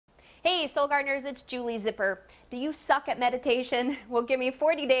Hey Soul Gardeners, it's Julie Zipper. Do you suck at meditation? Well, give me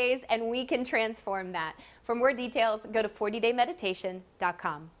 40 days and we can transform that. For more details, go to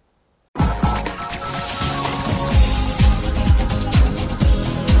 40daymeditation.com.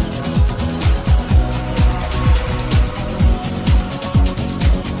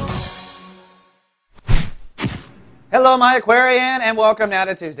 Hello, my Aquarian, and welcome now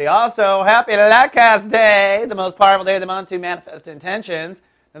to Tuesday. Also, happy Lightcast Day, the most powerful day of the month to manifest intentions.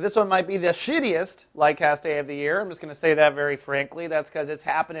 Now, this one might be the shittiest Lightcast day of the year. I'm just going to say that very frankly. That's because it's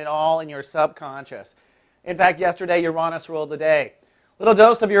happening all in your subconscious. In fact, yesterday, Uranus ruled the day. Little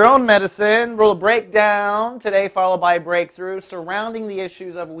dose of your own medicine, little breakdown today, followed by a breakthrough surrounding the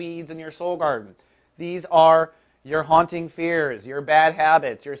issues of weeds in your soul garden. These are your haunting fears, your bad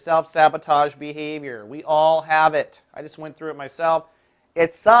habits, your self-sabotage behavior. We all have it. I just went through it myself.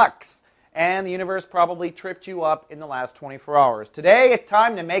 It sucks. And the universe probably tripped you up in the last 24 hours. Today, it's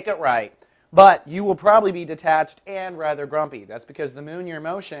time to make it right. But you will probably be detached and rather grumpy. That's because the moon, your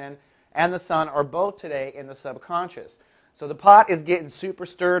emotion, and the sun are both today in the subconscious. So the pot is getting super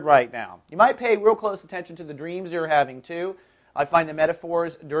stirred right now. You might pay real close attention to the dreams you're having too. I find the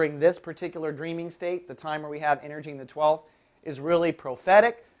metaphors during this particular dreaming state, the time where we have energy in the 12th, is really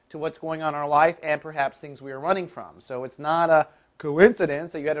prophetic to what's going on in our life and perhaps things we are running from. So it's not a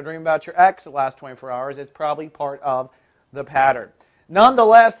coincidence that you had a dream about your ex the last 24 hours. It's probably part of the pattern.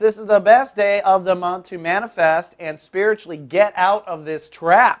 Nonetheless, this is the best day of the month to manifest and spiritually get out of this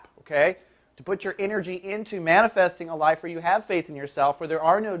trap, okay? To put your energy into manifesting a life where you have faith in yourself, where there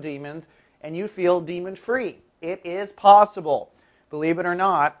are no demons, and you feel demon-free. It is possible, believe it or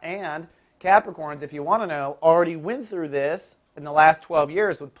not. And Capricorns, if you want to know, already went through this in the last 12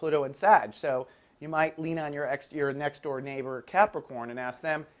 years with Pluto and Sag. So you might lean on your next door neighbor Capricorn and ask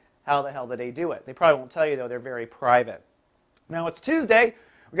them how the hell did they do it. They probably won't tell you, though. They're very private. Now, it's Tuesday.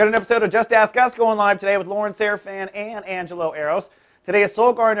 We've got an episode of Just Ask Us going live today with Lauren Serafan and Angelo Eros. Today, a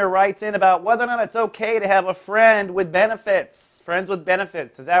Soul Gardener writes in about whether or not it's okay to have a friend with benefits. Friends with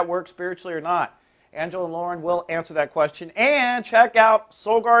benefits. Does that work spiritually or not? Angela and Lauren will answer that question. And check out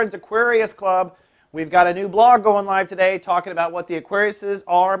Soul Garden's Aquarius Club. We've got a new blog going live today talking about what the Aquariuses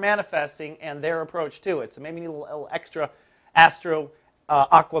are manifesting and their approach to it. So maybe you need a little extra Astro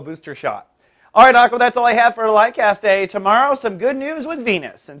Aqua booster shot. All right, Aqua, that's all I have for the Lightcast Day. Tomorrow, some good news with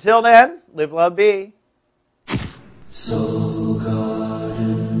Venus. Until then, live, love, be.